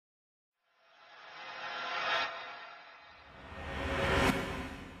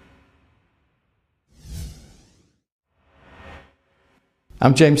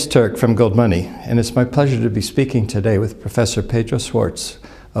I'm James Turk from Gold Money, and it's my pleasure to be speaking today with Professor Pedro Schwartz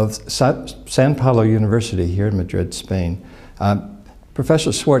of San Pablo University here in Madrid, Spain.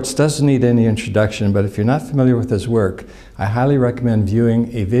 Professor Schwartz doesn't need any introduction, but if you're not familiar with his work, I highly recommend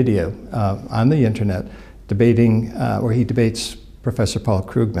viewing a video on the internet where he debates Professor Paul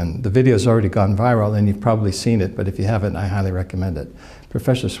Krugman. The video has already gone viral and you've probably seen it, but if you haven't, I highly recommend it.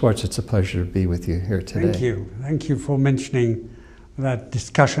 Professor Schwartz, it's a pleasure to be with you here today. Thank you. Thank you for mentioning that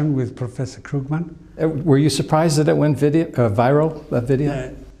discussion with Professor Krugman. Were you surprised that it went viral, that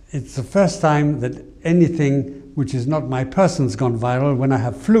video? It's the first time that anything which is not my person's gone viral. When I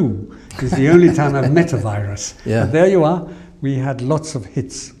have flu, it's the only time I've met a virus. Yeah. But there you are. We had lots of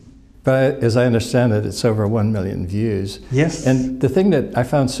hits. But as I understand it, it's over 1 million views. Yes. And the thing that I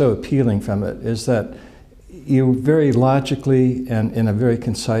found so appealing from it is that you very logically and in a very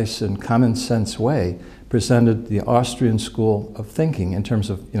concise and common sense way presented the Austrian school of thinking in terms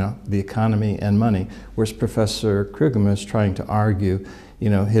of, the economy and money, whereas Professor Krugman is trying to argue,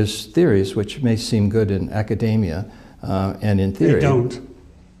 his theories, which may seem good in academia and in theory.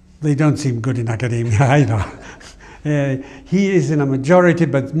 They don't seem good in academia either. He is in a majority,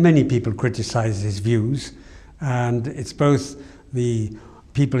 but many people criticize his views, and it's both the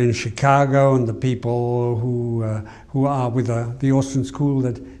people in Chicago and the people who are with the Austrian school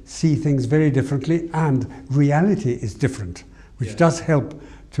that see things very differently, and reality is different, which does help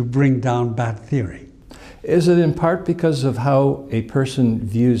to bring down bad theory. Is it in part because of how a person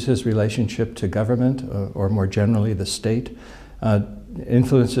views his relationship to government, or more generally the state,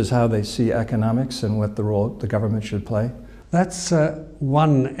 influences how they see economics and what the role the government should play? That's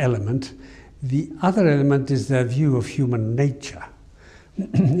one element. The other element is their view of human nature,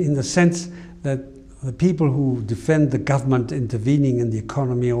 in the sense that the people who defend the government intervening in the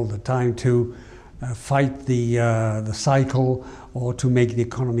economy all the time to fight the cycle or to make the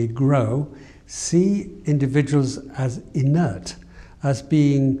economy grow, see individuals as inert, as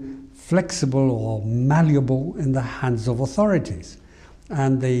being flexible or malleable in the hands of authorities.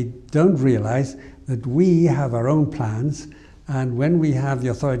 And they don't realize that we have our own plans, and when we have the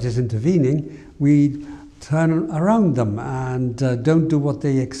authorities intervening, we turn around them and don't do what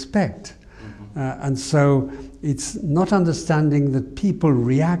they expect. And so it's not understanding that people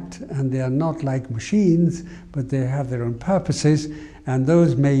react and they are not like machines, but they have their own purposes, and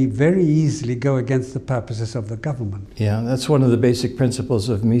those may very easily go against the purposes of the government. Yeah, that's one of the basic principles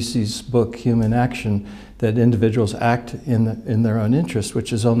of Mises' book, Human Action, that individuals act in their own interest,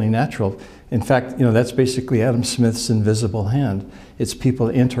 which is only natural. In fact, that's basically Adam Smith's invisible hand. It's people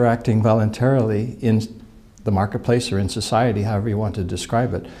interacting voluntarily in the marketplace or in society, however you want to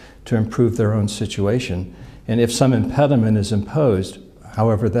describe it, to improve their own situation. And if some impediment is imposed,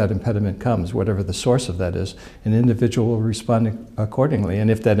 however that impediment comes, whatever the source of that is, an individual will respond accordingly. And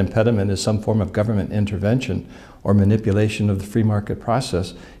if that impediment is some form of government intervention or manipulation of the free market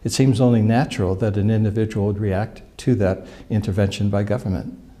process, it seems only natural that an individual would react to that intervention by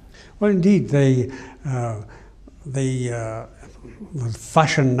government. Well, indeed, the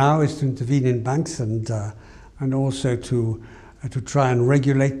fashion now is to intervene in banks and also to try and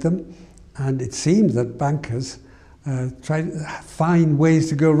regulate them. And it seems that bankers try to find ways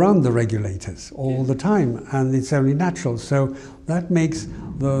to go around the regulators all the time, and it's only natural. So that makes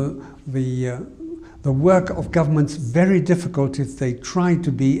the work of governments very difficult if they try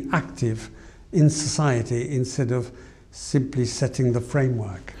to be active in society instead of simply setting the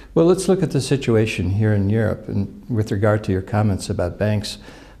framework. Well, let's look at the situation here in Europe, and with regard to your comments about banks,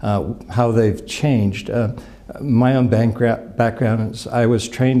 how they've changed. My own background is I was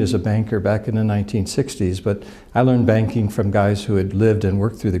trained as a banker back in the 1960s, but I learned banking from guys who had lived and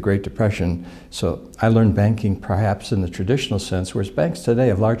worked through the Great Depression. So I learned banking perhaps in the traditional sense, whereas banks today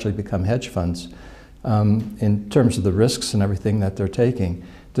have largely become hedge funds in terms of the risks and everything that they're taking.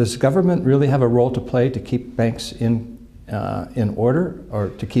 Does government really have a role to play to keep banks in order, or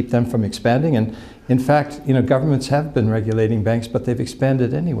to keep them from expanding? And in fact, governments have been regulating banks, but they've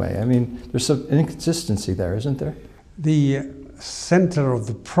expanded anyway. I mean, there's some inconsistency there, isn't there? The center of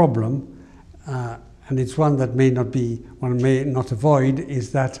the problem, and it's one that one may not avoid,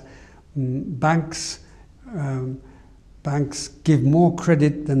 is that banks give more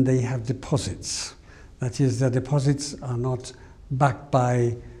credit than they have deposits. That is, their deposits are not backed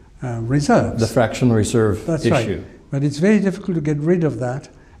by reserves. The fractional reserve That's issue. Right. But it's very difficult to get rid of that,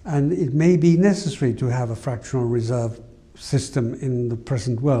 and it may be necessary to have a fractional reserve system in the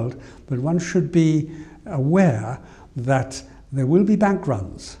present world, but one should be aware that there will be bank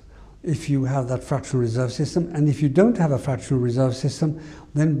runs if you have that fractional reserve system, and if you don't have a fractional reserve system,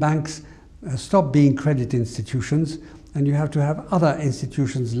 then banks stop being credit institutions and you have to have other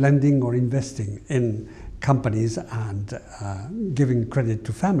institutions lending or investing in companies and giving credit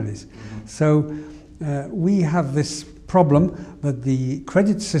to families. So we have this problem that the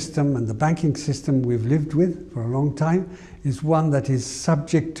credit system and the banking system we've lived with for a long time is one that is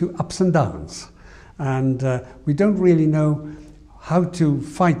subject to ups and downs. And we don't really know how to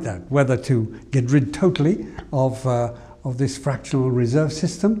fight that, whether to get rid totally of this fractional reserve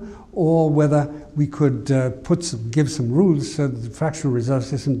system, or whether we could give some rules so that the fractional reserve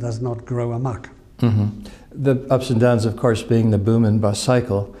system does not grow amok. The ups and downs, of course, being the boom and bust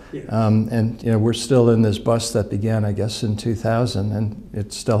cycle. Yeah. And we're still in this bust that began, I guess, in 2000, and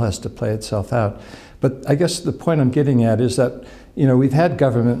it still has to play itself out. But I guess the point I'm getting at is that we've had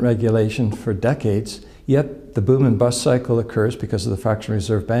government regulation for decades, yet the boom and bust cycle occurs because of the fractional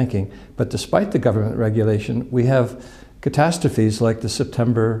reserve banking. But despite the government regulation, we have catastrophes like the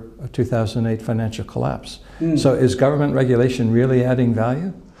September of 2008 financial collapse. So is government regulation really adding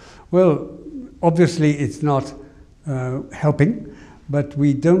value? Well, obviously it's not helping, but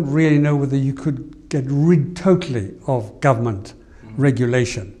we don't really know whether you could get rid totally of government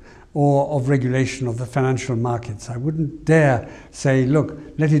regulation or of regulation of the financial markets. I wouldn't dare say, look,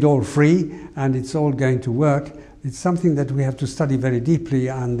 let it all free and it's all going to work. It's something that we have to study very deeply,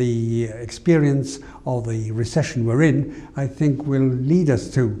 and the experience of the recession we're in, I think, will lead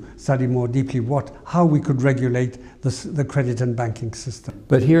us to study more deeply how we could regulate the credit and banking system.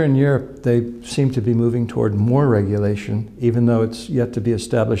 But here in Europe, they seem to be moving toward more regulation, even though it's yet to be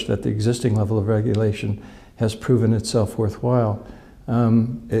established that the existing level of regulation has proven itself worthwhile.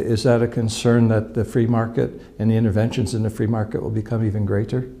 Is that a concern that the free market and the interventions in the free market will become even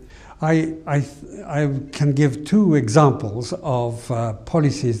greater? I can give two examples of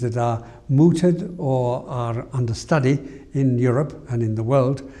policies that are mooted or are under study in Europe and in the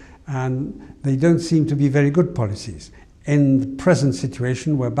world, and they don't seem to be very good policies in the present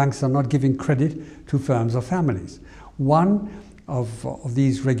situation where banks are not giving credit to firms or families. One of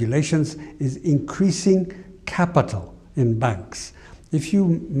these regulations is increasing capital in banks. If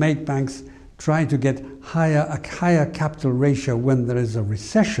you make banks try to get a higher capital ratio when there is a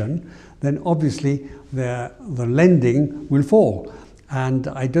recession, then obviously the lending will fall. And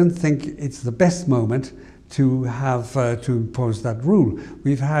I don't think it's the best moment to have to impose that rule.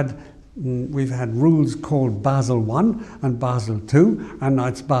 We've had rules called Basel I and Basel II, and now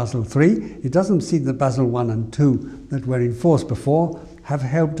it's Basel III. It doesn't seem that Basel I and II that were in force before have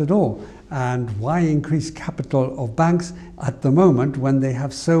helped at all. And why increase capital of banks at the moment when they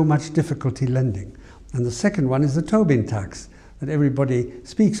have so much difficulty lending? And the second one is the Tobin tax that everybody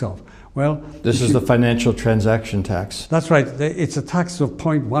speaks of. Well, this is the financial transaction tax. That's right. It's a tax of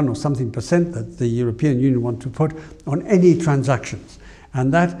 0.1 or something percent that the European Union want to put on any transactions.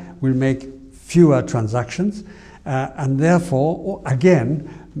 And that will make fewer transactions and therefore, again,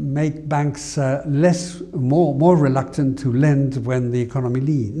 make banks more reluctant to lend when the economy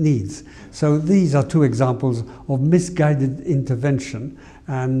needs. So these are two examples of misguided intervention,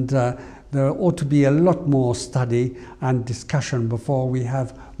 and there ought to be a lot more study and discussion before we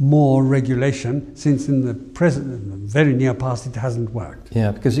have more regulation, since in the very near past it hasn't worked.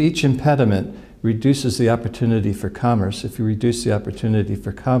 Yeah, because each impediment reduces the opportunity for commerce. If you reduce the opportunity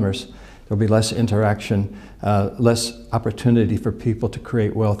for commerce, there'll be less interaction, less opportunity for people to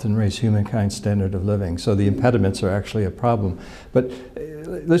create wealth and raise humankind's standard of living. So the impediments are actually a problem. But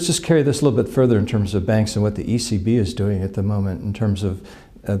let's just carry this a little bit further in terms of banks and what the ECB is doing at the moment in terms of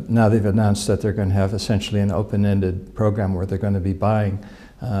now they've announced that they're going to have essentially an open-ended program where they're going to be buying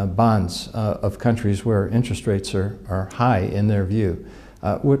bonds of countries where interest rates are high in their view.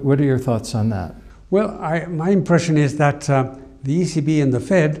 What are your thoughts on that? Well, my impression is that the ECB and the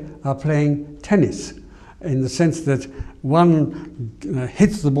Fed are playing tennis, in the sense that one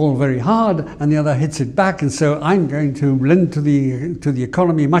hits the ball very hard and the other hits it back, and so I'm going to lend to the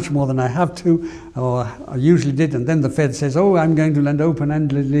economy much more than I have to, or I usually did, and then the Fed says, oh, I'm going to lend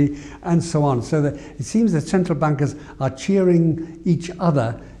open-endedly, and so on. So that it seems that central bankers are cheering each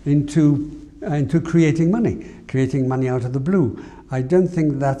other into creating money out of the blue. I don't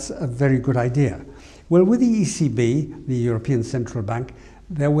think that's a very good idea. Well, with the ECB, the European Central Bank,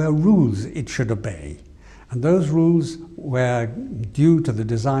 there were rules it should obey. And those rules were due to the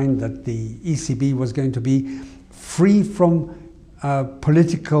design that the ECB was going to be free from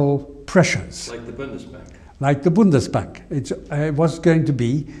political pressures. Like the Bundesbank. Like the Bundesbank. It was going to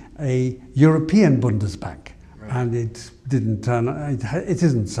be a European Bundesbank. Right. And it didn't turn. It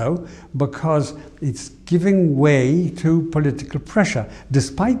isn't so, because it's giving way to political pressure,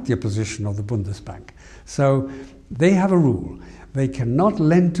 despite the opposition of the Bundesbank. So they have a rule. They cannot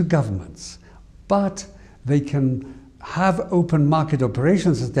lend to governments, but they can have open market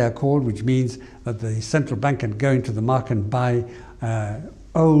operations, as they are called, which means that the central bank can go into the market and buy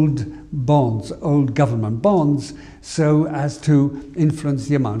old bonds, old government bonds, so as to influence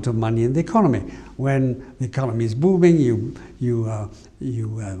the amount of money in the economy. When the economy is booming, you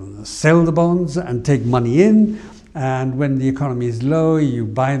sell the bonds and take money in, and when the economy is low, you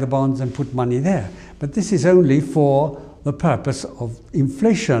buy the bonds and put money there. But this is only for the purpose of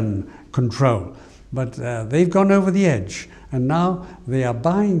inflation control. But they've gone over the edge, and now they are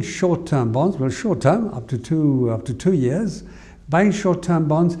buying short-term bonds, well, short-term, up to two years, buying short-term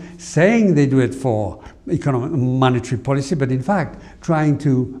bonds, saying they do it for economic monetary policy, but in fact trying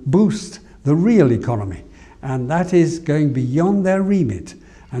to boost the real economy. And that is going beyond their remit.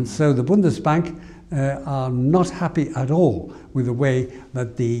 And so the Bundesbank are not happy at all with the way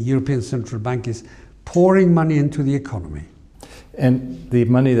that the European Central Bank is pouring money into the economy. And the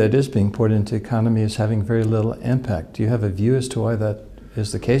money that is being poured into the economy is having very little impact. Do you have a view as to why that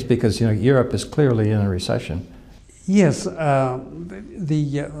is the case? Because Europe is clearly in a recession. Yes,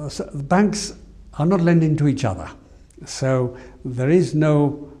 the banks are not lending to each other, so there is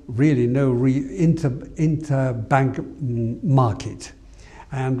really no interbank market.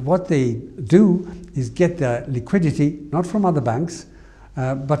 And what they do is get their liquidity not from other banks,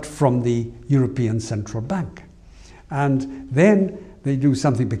 but from the European Central Bank. And then they do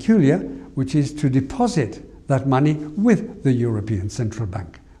something peculiar, which is to deposit that money with the European Central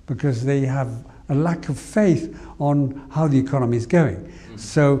Bank, because they have a lack of faith on how the economy is going.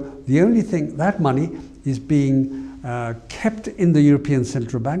 So the only thing, that money is being kept in the European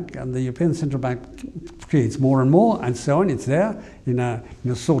Central Bank, and the European Central Bank creates more and more, and so on. It's there in a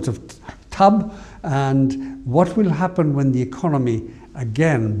sort of tub. And what will happen when the economy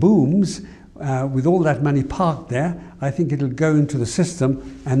again booms, with all that money parked there, I think it'll go into the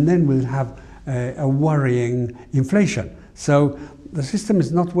system, and then we'll have a worrying inflation. So the system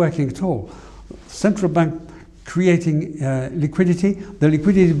is not working at all. Central bank creating liquidity, the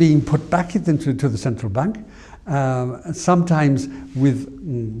liquidity being put back into the central bank, sometimes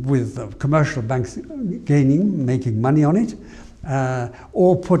with commercial banks making money on it,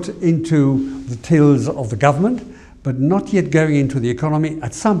 or put into the tills of the government, but not yet going into the economy.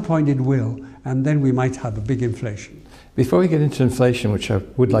 At some point it will, and then we might have a big inflation. Before we get into inflation, which I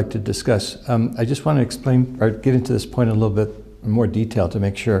would like to discuss, I just want to explain or get into this point in a little bit more detail to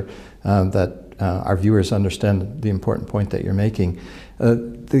make sure that our viewers understand the important point that you're making.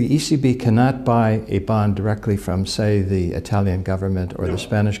 The ECB cannot buy a bond directly from, say, the Italian government or the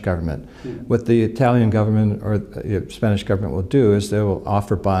Spanish government. What the Italian government or the Spanish government will do is they will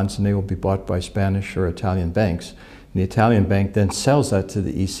offer bonds, and they will be bought by Spanish or Italian banks. And the Italian bank then sells that to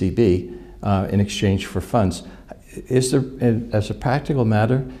the ECB in exchange for funds. Is there, as a practical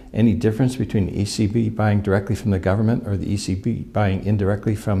matter, any difference between the ECB buying directly from the government or the ECB buying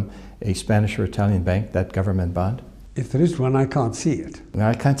indirectly from a Spanish or Italian bank, that government bond? If there is one, I can't see it. No,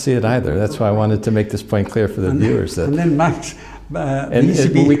 I can't see it either. That's why I wanted to make this point clear for the viewers. And then Max, and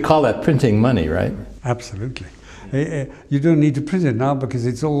ECB, we call that printing money, right? Absolutely. You don't need to print it now because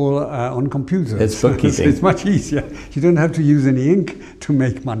it's all on computers. It's bookkeeping. It's much easier. You don't have to use any ink to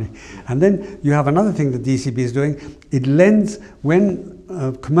make money. And then you have another thing that the ECB is doing. It lends,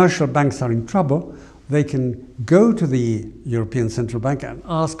 when commercial banks are in trouble, they can go to the European Central Bank and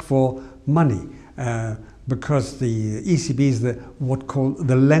ask for money because the ECB is what called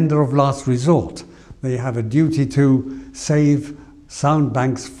the lender of last resort. They have a duty to save sound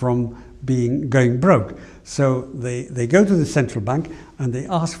banks from going broke. So they go to the central bank and they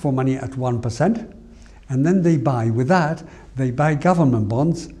ask for money at 1%, and then they buy, with that, they buy government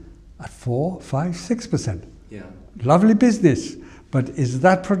bonds at 4, 5, 6%. Yeah. Lovely business, but is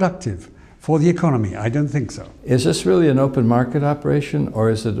that productive for the economy? I don't think so. Is this really an open market operation, or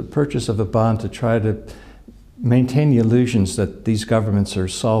is it a purchase of a bond to try to maintain the illusions that these governments are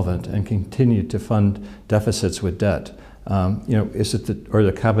solvent and continue to fund deficits with debt? Is it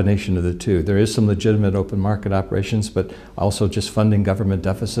the combination of the two? There is some legitimate open market operations, but also just funding government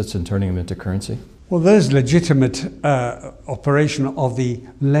deficits and turning them into currency? Well, there's legitimate operation of the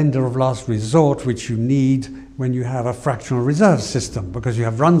lender of last resort, which you need when you have a fractional reserve system, because you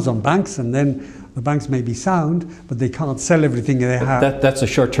have runs on banks, and then the banks may be sound, but they can't sell everything they have. That's a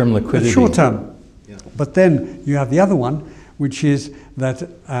short-term liquidity. Short term. Yeah. But then you have the other one, which is that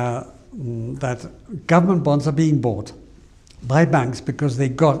that government bonds are being bought by banks because they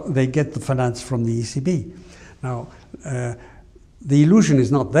get the finance from the ECB. Now, the illusion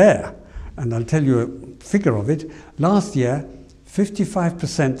is not there, and I'll tell you a figure of it. Last year,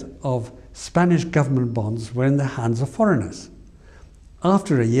 55% of Spanish government bonds were in the hands of foreigners.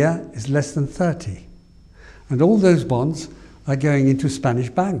 After a year, it's less than 30. And all those bonds are going into Spanish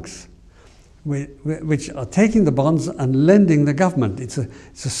banks, which are taking the bonds and lending the government. It's a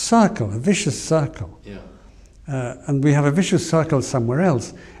circle, a vicious circle. Yeah. And we have a vicious circle somewhere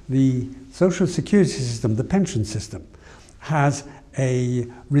else. The social security system, the pension system, has a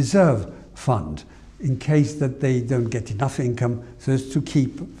reserve fund in case that they don't get enough income so as to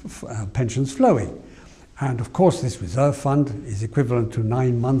keep pensions flowing. And of course this reserve fund is equivalent to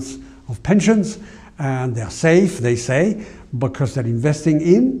 9 months of pensions, and they're safe, they say, because they're investing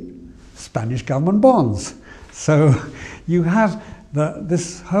in Spanish government bonds. So you have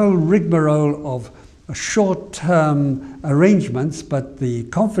this whole rigmarole of short-term arrangements, but the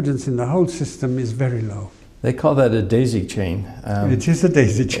confidence in the whole system is very low. They call that a daisy chain. It is a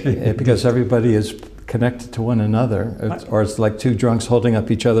daisy chain. Because everybody is connected to one another, or it's like two drunks holding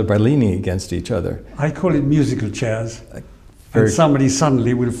up each other by leaning against each other. I call it musical chairs. And somebody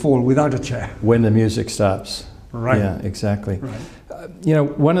suddenly will fall without a chair. When the music stops. Right. Yeah, exactly. Right. You know,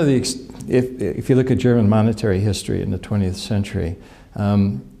 one of the, if you look at German monetary history in the 20th century,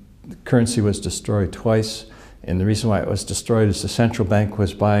 currency was destroyed twice, and the reason why it was destroyed is the central bank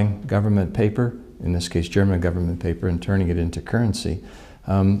was buying government paper, in this case German government paper, and turning it into currency.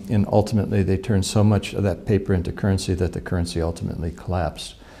 And ultimately they turned so much of that paper into currency that the currency ultimately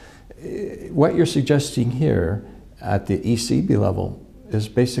collapsed. What you're suggesting here at the ECB level is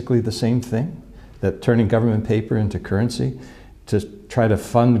basically the same thing, that turning government paper into currency to try to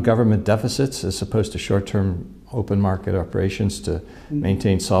fund government deficits as opposed to short-term open market operations to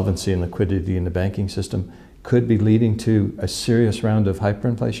maintain solvency and liquidity in the banking system could be leading to a serious round of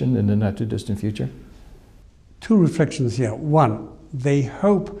hyperinflation in the not too distant future? Two reflections here. One, they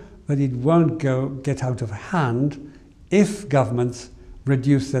hope that it won't get out of hand if governments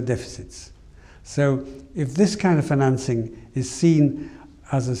reduce their deficits. So if this kind of financing is seen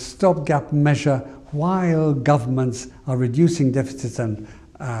as a stopgap measure while governments are reducing deficits and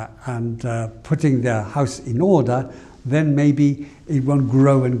putting their house in order, then maybe it won't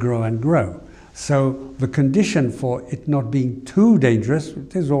grow and grow and grow. So the condition for it not being too dangerous,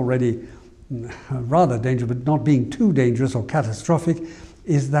 it is already rather dangerous, but not being too dangerous or catastrophic,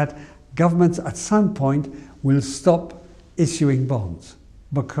 is that governments at some point will stop issuing bonds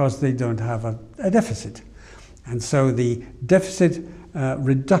because they don't have a deficit. And so the deficit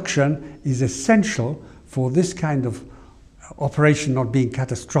reduction is essential for this kind of operation not being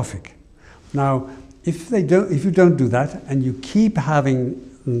catastrophic. Now, if you don't do that and you keep having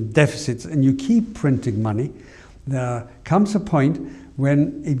deficits and you keep printing money, there comes a point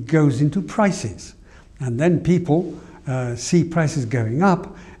when it goes into prices, and then people see prices going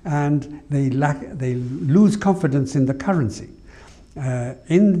up and they lose confidence in the currency.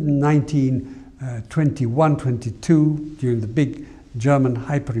 In 1921-22, during the big German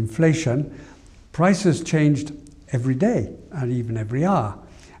hyperinflation, prices changed every day and even every hour,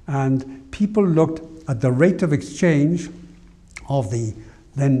 and people looked at the rate of exchange of the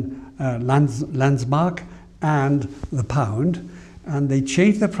then Landsmark and the pound, and they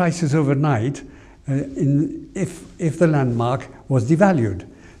changed the prices overnight if the Landmark was devalued.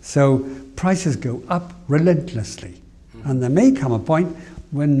 So prices go up relentlessly, and there may come a point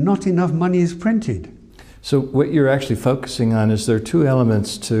when not enough money is printed. So what you're actually focusing on is there are two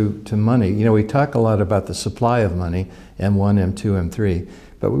elements to money. You know, we talk a lot about the supply of money, M1, M2, M3,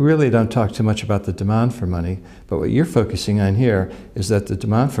 but we really don't talk too much about the demand for money. But what you're focusing on here is that the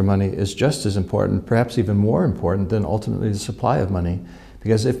demand for money is just as important, perhaps even more important than ultimately the supply of money.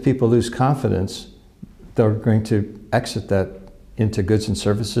 Because if people lose confidence, they're going to exit that into goods and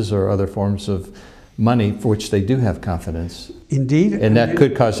services or other forms of money for which they do have confidence. Indeed. And that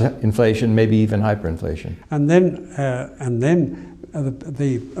could cause inflation, maybe even hyperinflation. And then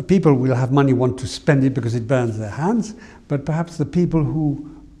the people will have money, want to spend it because it burns their hands, but perhaps the people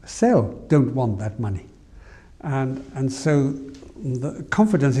who sell don't want that money. And so the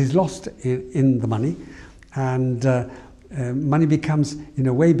confidence is lost in the money, and money becomes, in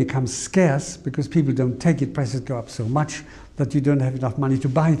a way, becomes scarce because people don't take it, prices go up so much that you don't have enough money to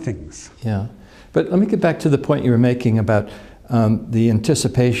buy things. Yeah. But let me get back to the point you were making about the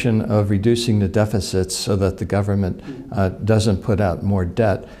anticipation of reducing the deficits so that the government doesn't put out more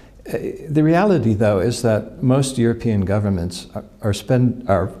debt. The reality, though, is that most European governments are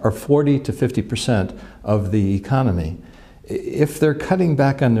 40 to 50% of the economy. If they're cutting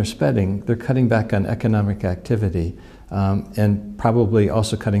back on their spending, they're cutting back on economic activity, and probably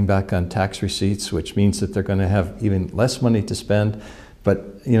also cutting back on tax receipts, which means that they're going to have even less money to spend.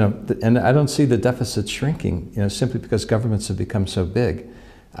 But, you know, and I don't see the deficit shrinking, you know, simply because governments have become so big.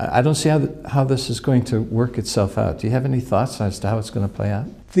 I don't see how this is going to work itself out. Do you have any thoughts as to how it's going to play out?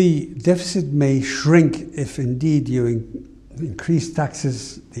 The deficit may shrink if indeed you increase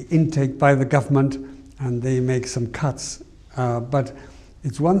taxes, the intake by the government, and they make some cuts. But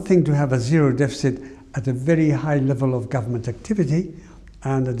it's one thing to have a zero deficit at a very high level of government activity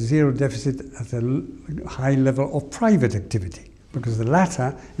and a zero deficit at a high level of private activity, because the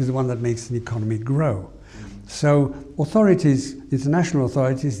latter is the one that makes an economy grow. So authorities, international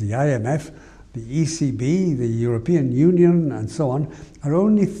authorities, the IMF, the ECB, the European Union, and so on, are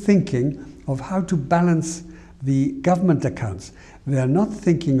only thinking of how to balance the government accounts. They are not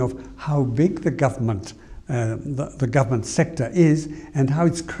thinking of how big the government sector is and how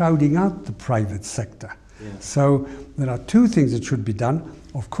it's crowding out the private sector. Yeah. So there are two things that should be done.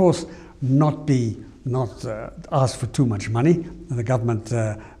 Of course, not ask for too much money. The government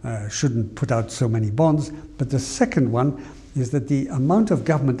shouldn't put out so many bonds. But the second one is that the amount of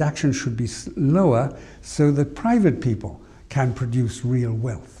government action should be lower so that private people can produce real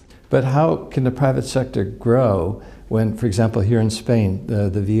wealth. But how can the private sector grow when, for example, here in Spain, the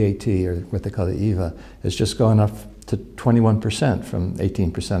VAT, or what they call the IVA, has just gone up to 21% from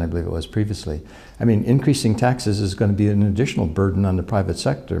 18%, I believe it was previously. I mean, increasing taxes is going to be an additional burden on the private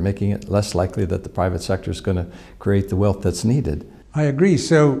sector, making it less likely that the private sector is going to create the wealth that's needed. I agree.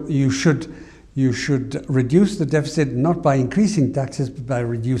 So you should reduce the deficit not by increasing taxes, but by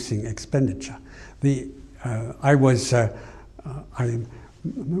reducing expenditure. We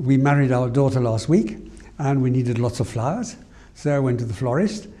married our daughter last week, and we needed lots of flowers. So I went to the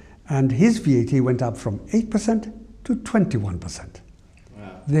florist, and his VAT went up from 8% to 21%.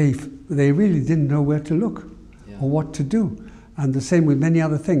 Wow. They really didn't know where to look or what to do. And the same with many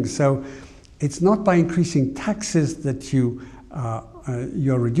other things. So it's not by increasing taxes that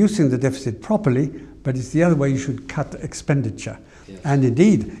you're reducing the deficit properly, but it's the other way. You should cut expenditure. Yes. And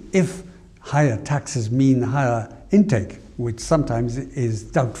indeed, if higher taxes mean higher intake, which sometimes is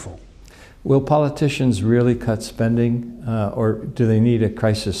doubtful. Will politicians really cut spending, or do they need a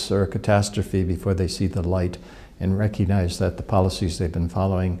crisis or a catastrophe before they see the light and recognize that the policies they've been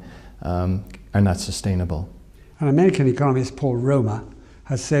following are not sustainable? An American economist, Paul Romer,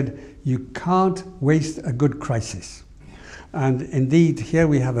 has said, you can't waste a good crisis. And indeed, here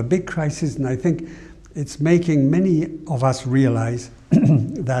we have a big crisis, and I think it's making many of us realize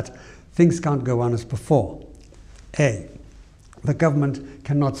that things can't go on as before. The government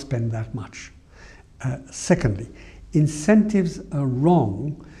cannot spend that much. Secondly, incentives are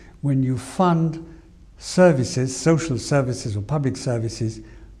wrong when you fund services, social services or public services,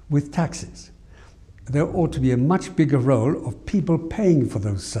 with taxes. There ought to be a much bigger role of people paying for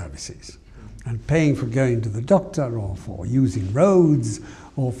those services and paying for going to the doctor or for using roads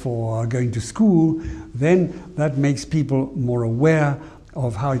or for going to school. Then that makes people more aware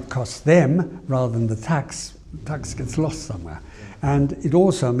of how it costs them rather than the tax gets lost somewhere. And it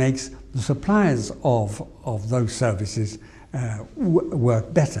also makes the suppliers of those services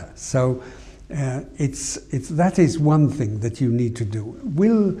work better. So that is one thing that you need to do.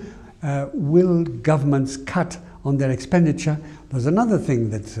 Will governments cut on their expenditure? There's another thing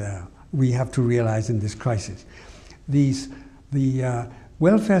that we have to realize in this crisis. The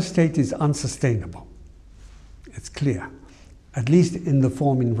welfare state is unsustainable. It's clear, at least in the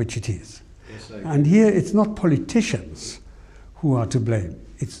form in which it is. Yes, and here it's not politicians who are to blame.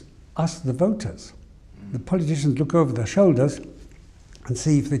 It's us, the voters. The politicians look over their shoulders and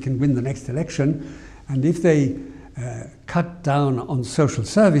see if they can win the next election. And if they cut down on social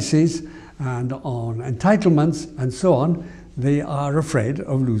services and on entitlements and so on, they are afraid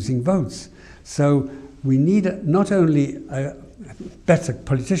of losing votes. So we need not only better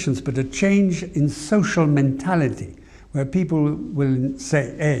politicians, but a change in social mentality, where people will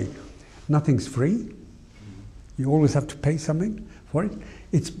say, hey, nothing's free. You always have to pay something for it.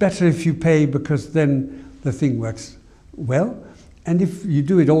 It's better if you pay, because then the thing works well. And if you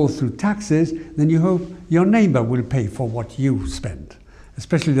do it all through taxes, then you hope your neighbor will pay for what you spend.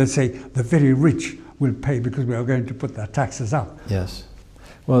 Especially, let's say, the very rich will pay because we are going to put their taxes up. Yes.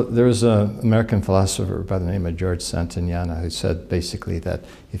 Well, there was an American philosopher by the name of George Santayana who said basically that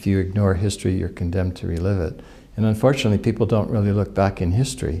if you ignore history, you're condemned to relive it. And unfortunately, people don't really look back in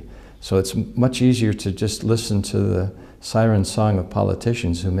history. So it's much easier to just listen to the siren song of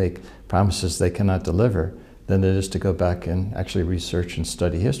politicians who make promises they cannot deliver than it is to go back and actually research and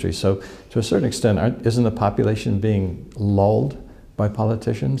study history. So to a certain extent, isn't the population being lulled by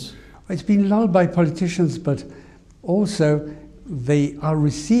politicians? It's been lulled by politicians, but also they are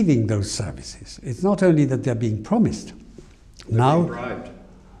receiving those services. It's not only that they're being promised. They're being bribed.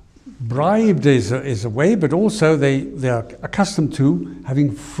 bribed is a way, but also they are accustomed to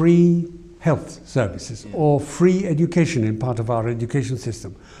having free health services or free education in part of our education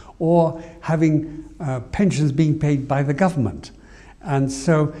system, or having pensions being paid by the government. And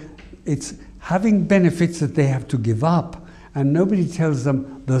so it's having benefits that they have to give up, and nobody tells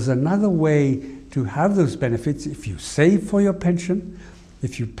them there's another way to have those benefits. If you save for your pension,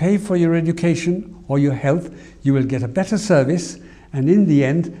 if you pay for your education or your health, you will get a better service, and in the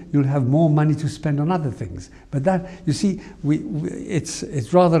end you'll have more money to spend on other things. But that, you see,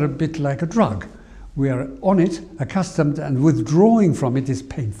 it's rather a bit like a drug. We are on it, accustomed, and withdrawing from it is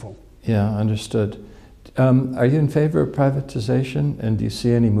painful. Yeah, understood. Are you in favor of privatization, and do you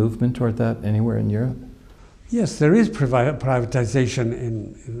see any movement toward that anywhere in Europe? Yes, there is privatization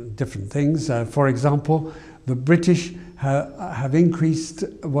in different things. For example, the British have increased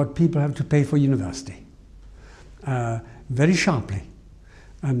what people have to pay for university very sharply.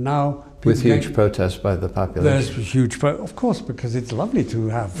 And now with huge protests by the population. There's huge, of course, because it's lovely to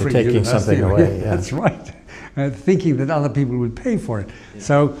have free They're taking university. something away. Yeah. That's right. Thinking that other people will pay for it. Yeah.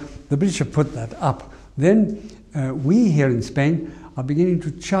 So the British have put that up. Then we here in Spain are beginning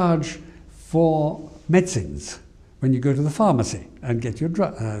to charge for medicines when you go to the pharmacy and get your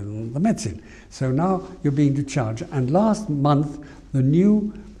the medicine. So now you're being to charge. And last month, the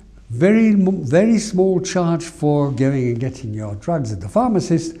new very small charge for going and getting your drugs at the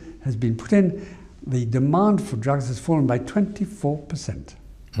pharmacist has been put in. The demand for drugs has fallen by 24%.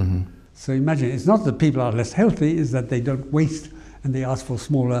 Mm-hmm. So imagine, it's not that people are less healthy, it's that they don't waste and they ask for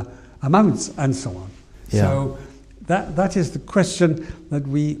smaller amounts and so on. Yeah. So that is the question that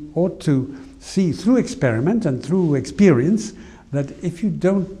we ought to see through experiment and through experience, that if you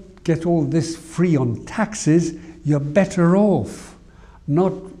don't get all this free on taxes, you're better off,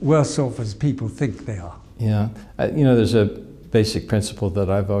 not worse off as people think they are. Yeah, you know, there's a basic principle that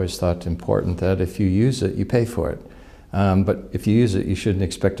I've always thought important, that if you use it, you pay for it. But if you use it, you shouldn't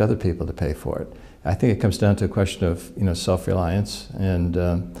expect other people to pay for it. I think it comes down to a question of, you know, self-reliance and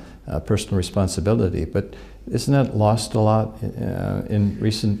personal responsibility. But isn't that lost a lot in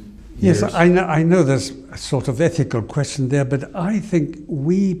recent years? Yes, I know there's a sort of ethical question there, but I think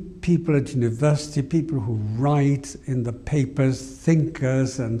we people at university, people who write in the papers,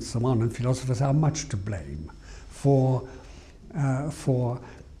 thinkers and so on, and philosophers are much to blame for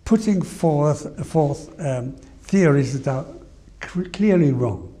putting forth theories that are clearly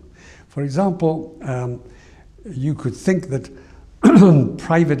wrong. For example, you could think that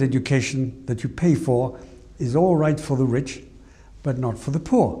private education that you pay for is all right for the rich, but not for the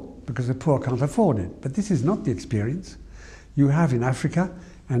poor, because the poor can't afford it. But this is not the experience. You have in Africa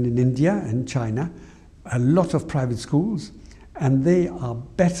and in India and China a lot of private schools, and they are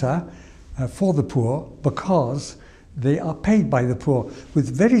better for the poor because they are paid by the poor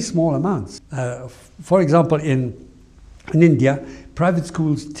with very small amounts. For example, in India, private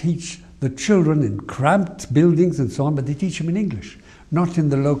schools teach the children in cramped buildings and so on, but they teach them in English, not in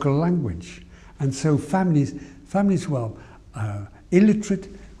the local language. And so families who are illiterate,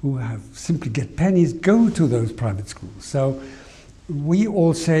 who have simply get pennies, go to those private schools. So we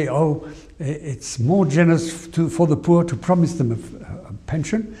all say, oh, it's more generous for the poor to promise them a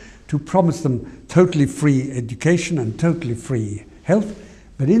pension, to promise them totally free education and totally free health,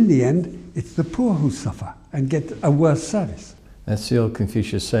 but in the end, it's the poor who suffer and get a worse service. That's the old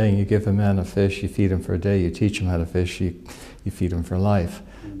Confucius saying, you give a man a fish, you feed him for a day, you teach him how to fish, you feed him for life.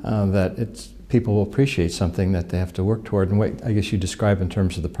 That people will appreciate something that they have to work toward. And what I guess you describe in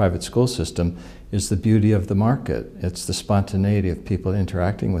terms of the private school system is the beauty of the market. It's the spontaneity of people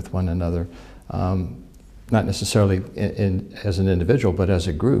interacting with one another, not necessarily as an individual, but as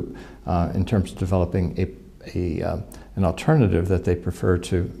a group, in terms of developing an alternative that they prefer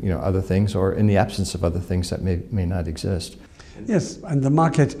to, you know, other things, or in the absence of other things that may not exist. Yes, and the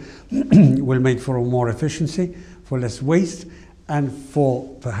market will make for more efficiency, for less waste, and for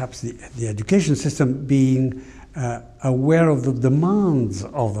perhaps the education system being aware of the demands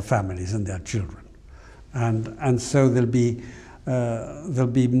of the families and their children, and so they'll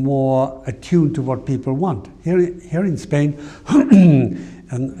be more attuned to what people want. Here in Spain,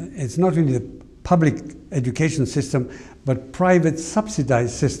 and it's not only the public education system, but private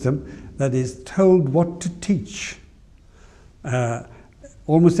subsidized system that is told what to teach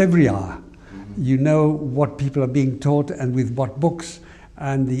almost every hour. You know what people are being taught and with what books,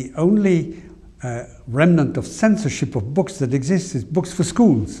 and the only remnant of censorship of books that exists is books for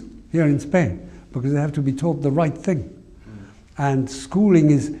schools here in Spain, because they have to be taught the right thing. And schooling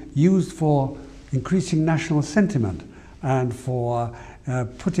is used for increasing national sentiment and for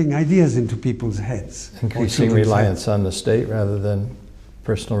putting ideas into people's heads. Increasing reliance on the state rather than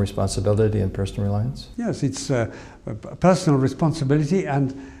personal responsibility and personal reliance? Yes, it's a personal responsibility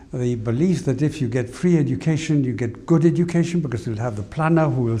and the belief that if you get free education, you get good education, because you'll have the planner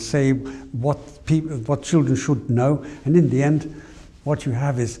who will say what children should know, and in the end, what you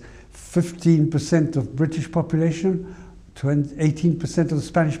have is 15% of British population, 18% of the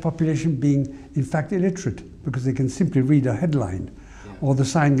Spanish population being in fact illiterate, because they can simply read a headline or the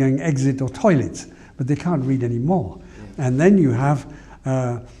sign going exit or toilets, but they can't read any more. And then you have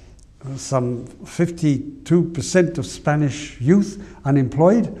some 52% of Spanish youth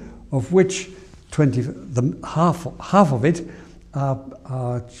unemployed, of which half of it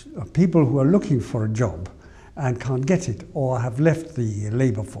are people who are looking for a job and can't get it or have left the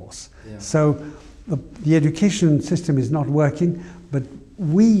labor force. Yeah. So the education system is not working, but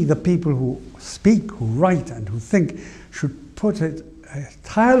we, the people who speak, who write and who think, should put it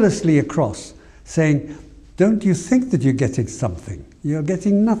tirelessly across, saying, don't you think that you're getting something? You're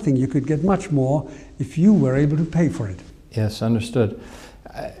getting nothing. You could get much more if you were able to pay for it. Yes, understood.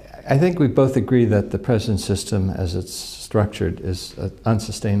 I think we both agree that the present system as it's structured is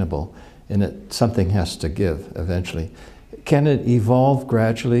unsustainable, and that something has to give eventually. Can it evolve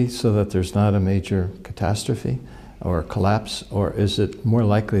gradually so that there's not a major catastrophe or collapse, or is it more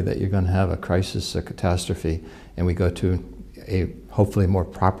likely that you're going to have a crisis, a catastrophe, and we go to a hopefully more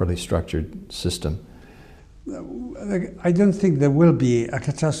properly structured system? I don't think there will be a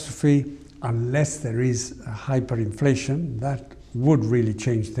catastrophe unless there is a hyperinflation. That would really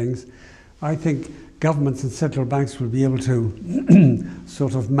change things. I think governments and central banks will be able to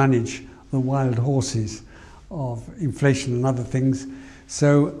sort of manage the wild horses of inflation and other things.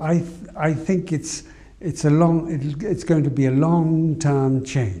 So I think it's going to be a long-term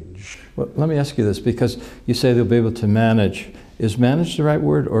change. Well, let me ask you this, because you say they'll be able to manage. Is manage the right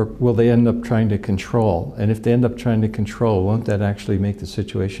word, or will they end up trying to control? And if they end up trying to control, won't that actually make the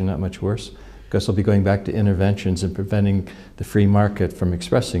situation that much worse? Because they'll be going back to interventions and preventing the free market from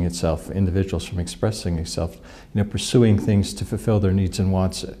expressing itself, individuals from expressing itself, pursuing things to fulfill their needs and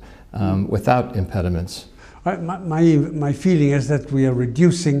wants without impediments. My feeling is that we are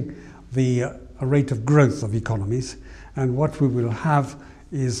reducing the rate of growth of economies, and what we will have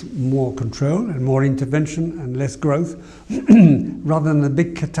is more control and more intervention and less growth. Rather than a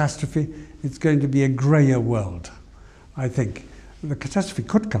big catastrophe, it's going to be a grayer world, I think. The catastrophe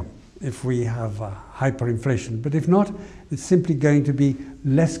could come if we have hyperinflation, but if not, it's simply going to be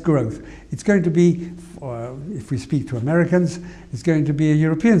less growth. It's going to be, if we speak to Americans, it's going to be a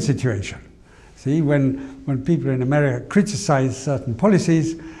European situation. See, when people in America criticize certain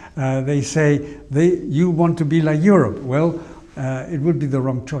policies, they say, you want to be like Europe. Well, it would be the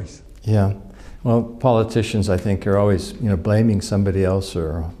wrong choice. Yeah. Well, politicians, I think, are always, blaming somebody else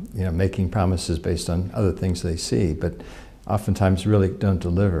or, making promises based on other things they see, but oftentimes really don't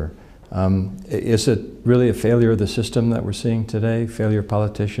deliver. Is it really a failure of the system that we're seeing today? Failure of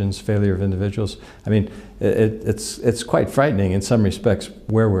politicians, failure of individuals? I mean, it's quite frightening in some respects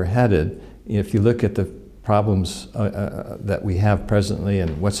where we're headed. If you look at the problems that we have presently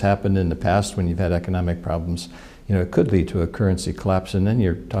and what's happened in the past when you've had economic problems, it could lead to a currency collapse, and then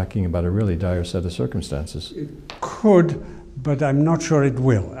you're talking about a really dire set of circumstances. It could, but I'm not sure it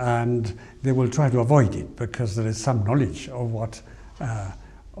will, and they will try to avoid it because there is some knowledge of what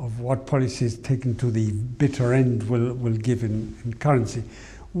policies taken to the bitter end will give in currency.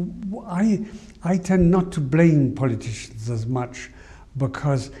 I tend not to blame politicians as much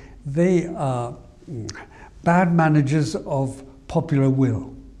because they are bad managers of popular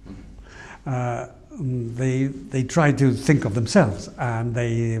will. They try to think of themselves and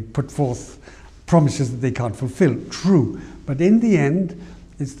they put forth promises that they can't fulfill. True, but in the end,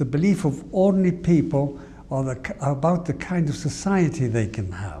 it's the belief of ordinary people about the kind of society they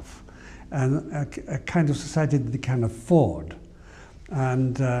can have and a kind of society that they can afford.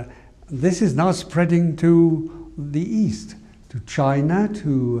 And this is now spreading to the East, to China,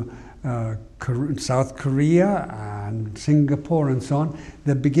 to South Korea and Singapore and so on.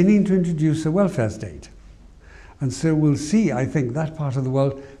 They're beginning to introduce a welfare state. And so we'll see, I think, that part of the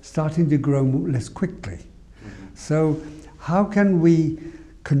world starting to grow less quickly. So how can we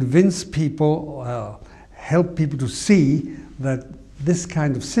convince people, help people to see that this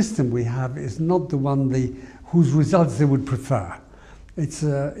kind of system we have is not the one whose results they would prefer? It's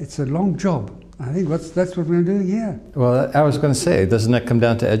a long job. I think that's what we're doing here. Well, I was going to say, doesn't that come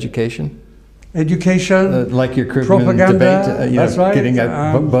down to education? education, like your Krugman propaganda, debate, that's right. getting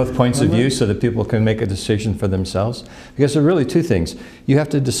both points of view so that people can make a decision for themselves. Because there are really two things. You have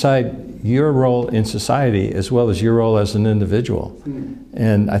to decide your role in society as well as your role as an individual.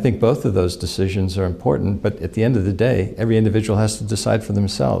 And I think both of those decisions are important, but at the end of the day, every individual has to decide for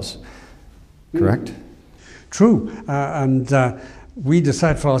themselves. Correct? True. We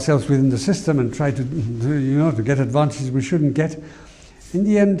decide for ourselves within the system and try to get advantages we shouldn't get. In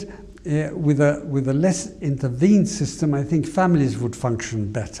the end, with a less intervened system, I think families would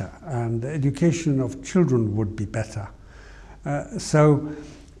function better and the education of children would be better. So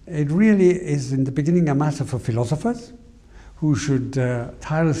it really is in the beginning a matter for philosophers who should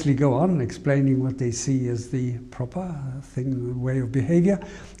tirelessly go on explaining what they see as the proper way of behavior,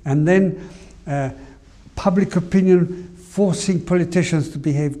 and then public opinion forcing politicians to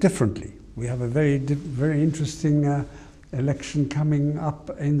behave differently. We have a very interesting election coming up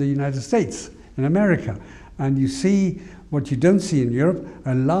in the United States, in America. And you see what you don't see in Europe,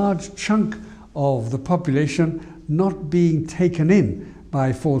 a large chunk of the population not being taken in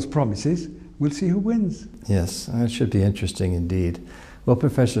by false promises. We'll see who wins. Yes, it should be interesting indeed. Well,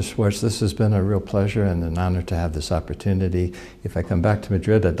 Professor Schwartz, this has been a real pleasure and an honor to have this opportunity. If I come back to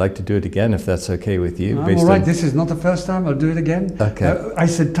Madrid, I'd like to do it again, if that's okay with you. I'm all right. This is not the first time. I'll do it again. Okay. I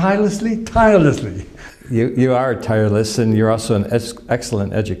said tirelessly, tirelessly. You are tireless, and you're also an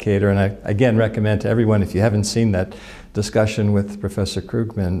excellent educator. And I again recommend to everyone, if you haven't seen that discussion with Professor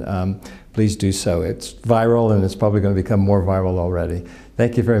Krugman, please do so. It's viral, and it's probably going to become more viral already.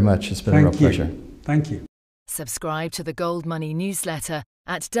 Thank you very much. It's been a real pleasure. Thank you. Subscribe to the Gold Money newsletter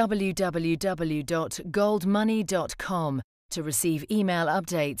at www.goldmoney.com to receive email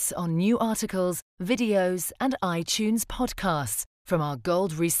updates on new articles, videos, and iTunes podcasts from our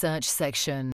Gold Research section.